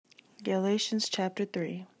Galatians chapter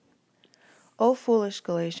 3. O foolish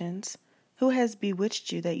Galatians, who has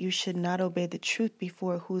bewitched you that you should not obey the truth,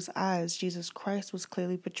 before whose eyes Jesus Christ was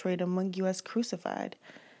clearly portrayed among you as crucified?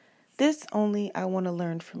 This only I want to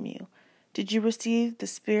learn from you. Did you receive the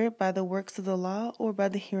Spirit by the works of the law, or by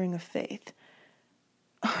the hearing of faith?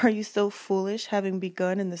 Are you so foolish? Having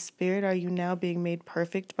begun in the Spirit, are you now being made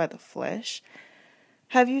perfect by the flesh?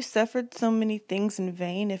 Have you suffered so many things in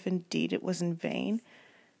vain, if indeed it was in vain?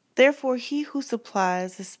 Therefore, he who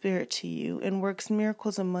supplies the Spirit to you and works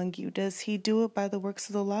miracles among you, does he do it by the works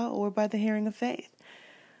of the law or by the hearing of faith?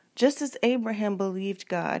 Just as Abraham believed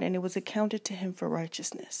God, and it was accounted to him for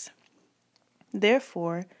righteousness.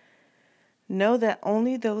 Therefore, know that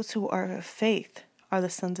only those who are of faith are the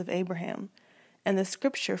sons of Abraham. And the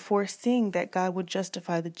Scripture, foreseeing that God would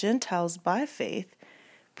justify the Gentiles by faith,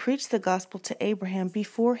 preached the gospel to Abraham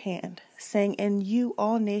beforehand, saying, "In you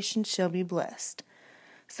all nations shall be blessed."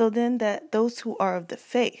 So then that those who are of the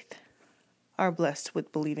faith are blessed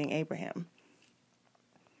with believing Abraham.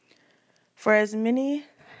 For as many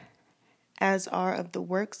as are of the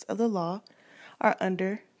works of the law are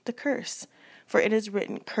under the curse. For it is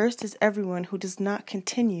written, "Cursed is everyone who does not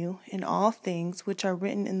continue in all things which are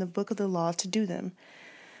written in the book of the law to do them."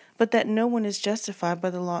 But that no one is justified by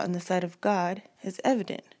the law in the sight of God is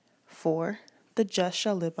evident, for the just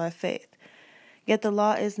shall live by faith. Yet the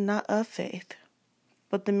law is not of faith,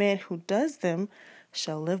 but the man who does them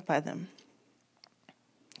shall live by them.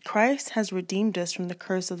 Christ has redeemed us from the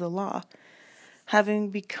curse of the law, having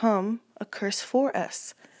become a curse for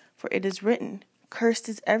us. For it is written, "Cursed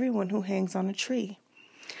is everyone who hangs on a tree,"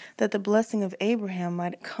 that the blessing of Abraham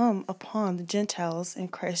might come upon the Gentiles in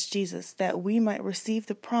Christ Jesus, that we might receive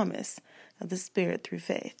the promise of the Spirit through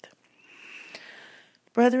faith.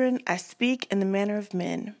 Brethren, I speak in the manner of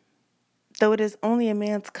men. Though it is only a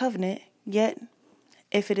man's covenant, yet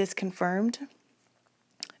if it is confirmed,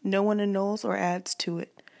 no one annuls or adds to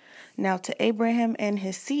it. Now to Abraham and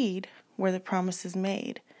his seed were the promises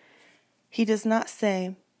made. He does not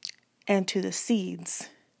say, "and to the seeds,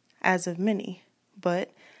 as of many,"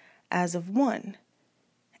 but as of one,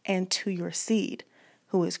 "and to your seed,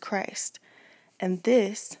 who is Christ." And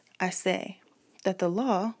this I say, that the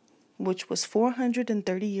law, which was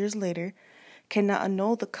 430 years later, cannot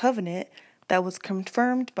annul the covenant that was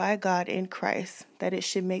confirmed by God in Christ, that it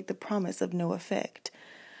should make the promise of no effect.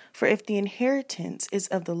 For if the inheritance is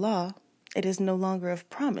of the law, it is no longer of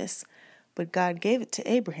promise, but God gave it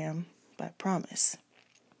to Abraham by promise.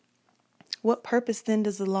 What purpose then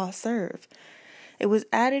does the law serve? It was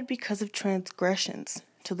added because of transgressions,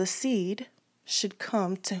 till the seed should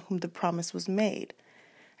come to whom the promise was made,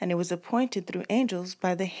 and it was appointed through angels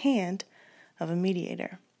by the hand of a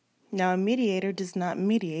mediator. Now a mediator does not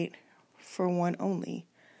mediate for one only,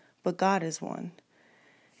 but God is one.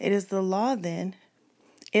 Is the law then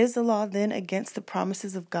against the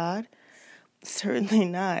promises of God? Certainly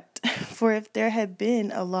not. For if there had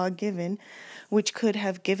been a law given which could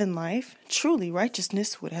have given life, truly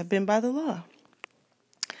righteousness would have been by the law.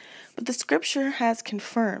 But the Scripture has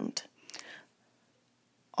confirmed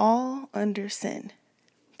all under sin,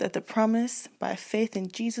 that the promise by faith in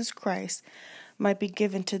Jesus Christ might be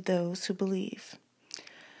given to those who believe.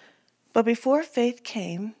 But before faith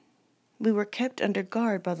came, we were kept under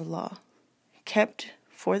guard by the law, kept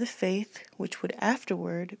for the faith which would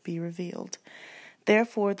afterward be revealed.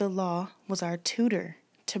 Therefore the law was our tutor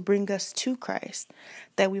to bring us to Christ,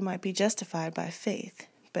 that we might be justified by faith.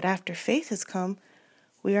 But after faith has come,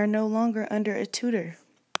 we are no longer under a tutor.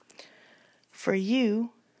 For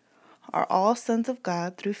you are all sons of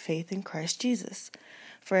God through faith in Christ Jesus.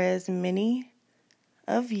 For as many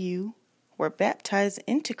of you were baptized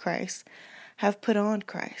into Christ, have put on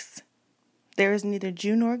Christ. There is neither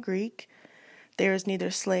Jew nor Greek, there is neither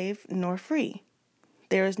slave nor free,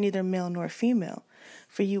 there is neither male nor female,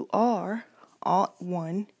 for you are all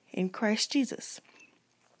one in Christ Jesus.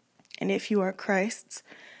 And if you are Christ's,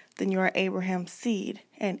 then you are Abraham's seed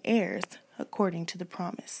and heirs according to the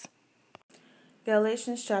promise.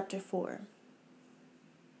 Galatians chapter 4.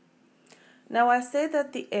 Now I say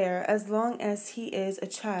that the heir, as long as he is a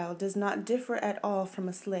child, does not differ at all from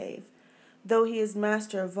a slave, though he is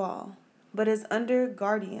master of all, but is under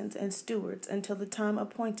guardians and stewards until the time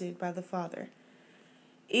appointed by the Father.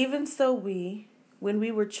 Even so we, when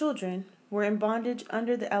we were children, were in bondage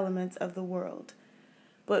under the elements of the world.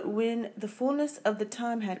 But when the fullness of the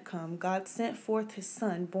time had come, God sent forth his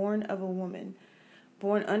Son, born of a woman,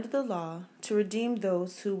 born under the law, to redeem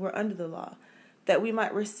those who were under the law, that we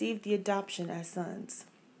might receive the adoption as sons.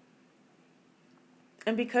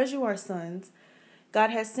 And because you are sons, God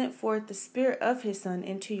has sent forth the Spirit of his Son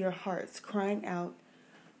into your hearts, crying out,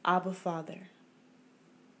 Abba, Father.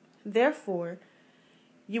 Therefore,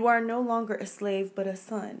 you are no longer a slave but a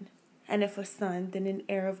son, and if a son, then an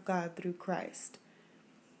heir of God through Christ.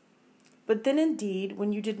 But then indeed,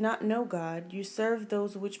 when you did not know God, you served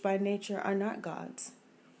those which by nature are not gods.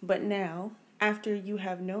 But now, after you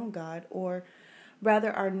have known God, or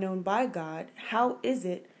rather are known by God, how is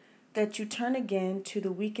it that you turn again to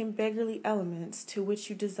the weak and beggarly elements to which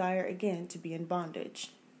you desire again to be in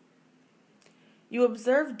bondage? You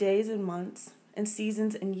observe days and months, and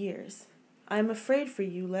seasons and years. I am afraid for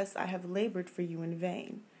you, lest I have labored for you in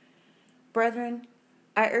vain. Brethren,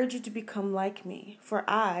 I urge you to become like me, for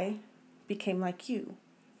I became like you.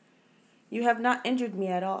 You have not injured me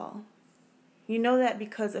at all. You know that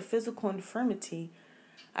because of physical infirmity,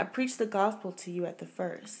 I preached the gospel to you at the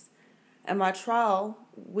first. And my trial,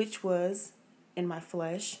 which was in my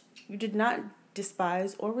flesh, you did not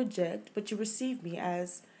despise or reject, but you received me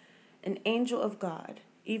as an angel of God,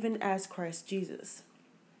 even as Christ Jesus.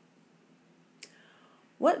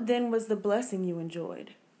 What then was the blessing you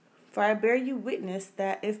enjoyed? For I bear you witness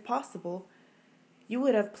that, if possible, you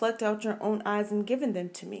would have plucked out your own eyes and given them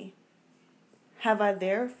to me. Have I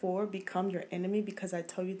therefore become your enemy because I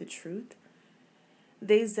tell you the truth?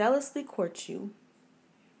 They zealously court you,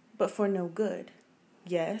 but for no good.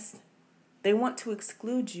 Yes, they want to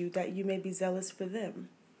exclude you that you may be zealous for them.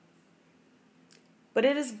 But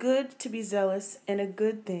it is good to be zealous in a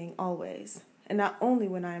good thing always, and not only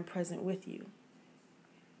when I am present with you.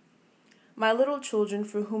 My little children,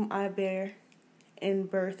 for whom I bear in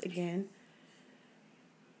birth again,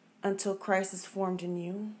 until Christ is formed in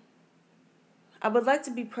you, I would like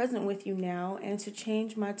to be present with you now and to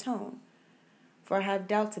change my tone, for I have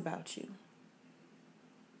doubts about you.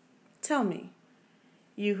 Tell me,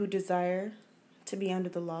 you who desire to be under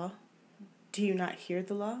the law, do you not hear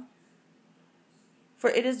the law? For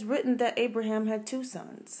it is written that Abraham had 2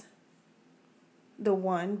 sons, the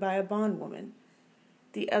one by a bondwoman,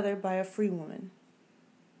 the other by a free woman.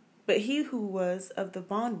 But he who was of the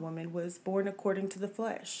bondwoman was born according to the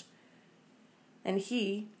flesh, and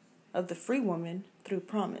he of the free woman through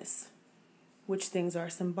promise, which things are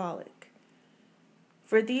symbolic.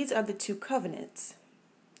 For these are the 2 covenants,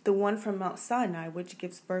 the one from Mount Sinai, which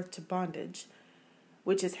gives birth to bondage,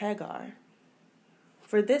 which is Hagar.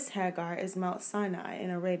 For this Hagar is Mount Sinai in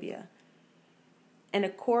Arabia, and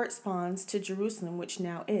it corresponds to Jerusalem, which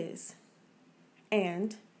now is,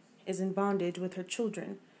 and is in bondage with her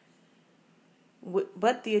children.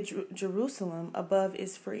 But the Jerusalem above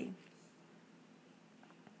is free,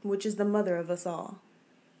 which is the mother of us all.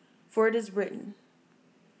 For it is written,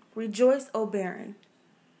 Rejoice, O barren,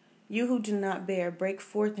 you who do not bear, break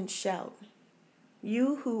forth and shout,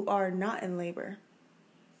 you who are not in labor.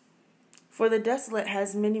 For the desolate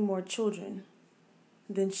has many more children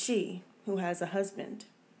than she who has a husband.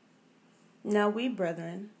 Now we,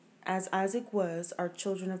 brethren, as Isaac was, are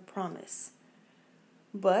children of promise.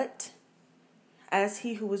 But as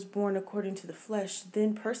he who was born according to the flesh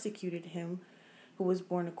then persecuted him who was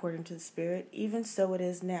born according to the Spirit, even so it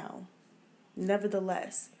is now.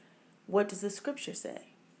 Nevertheless, what does the Scripture say?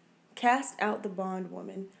 Cast out the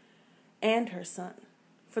bondwoman and her son,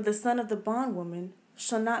 for the son of the bondwoman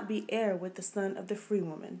shall not be heir with the son of the free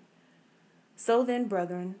woman. So then,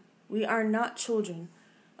 brethren, we are not children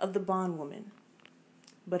of the bondwoman,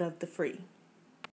 but of the free.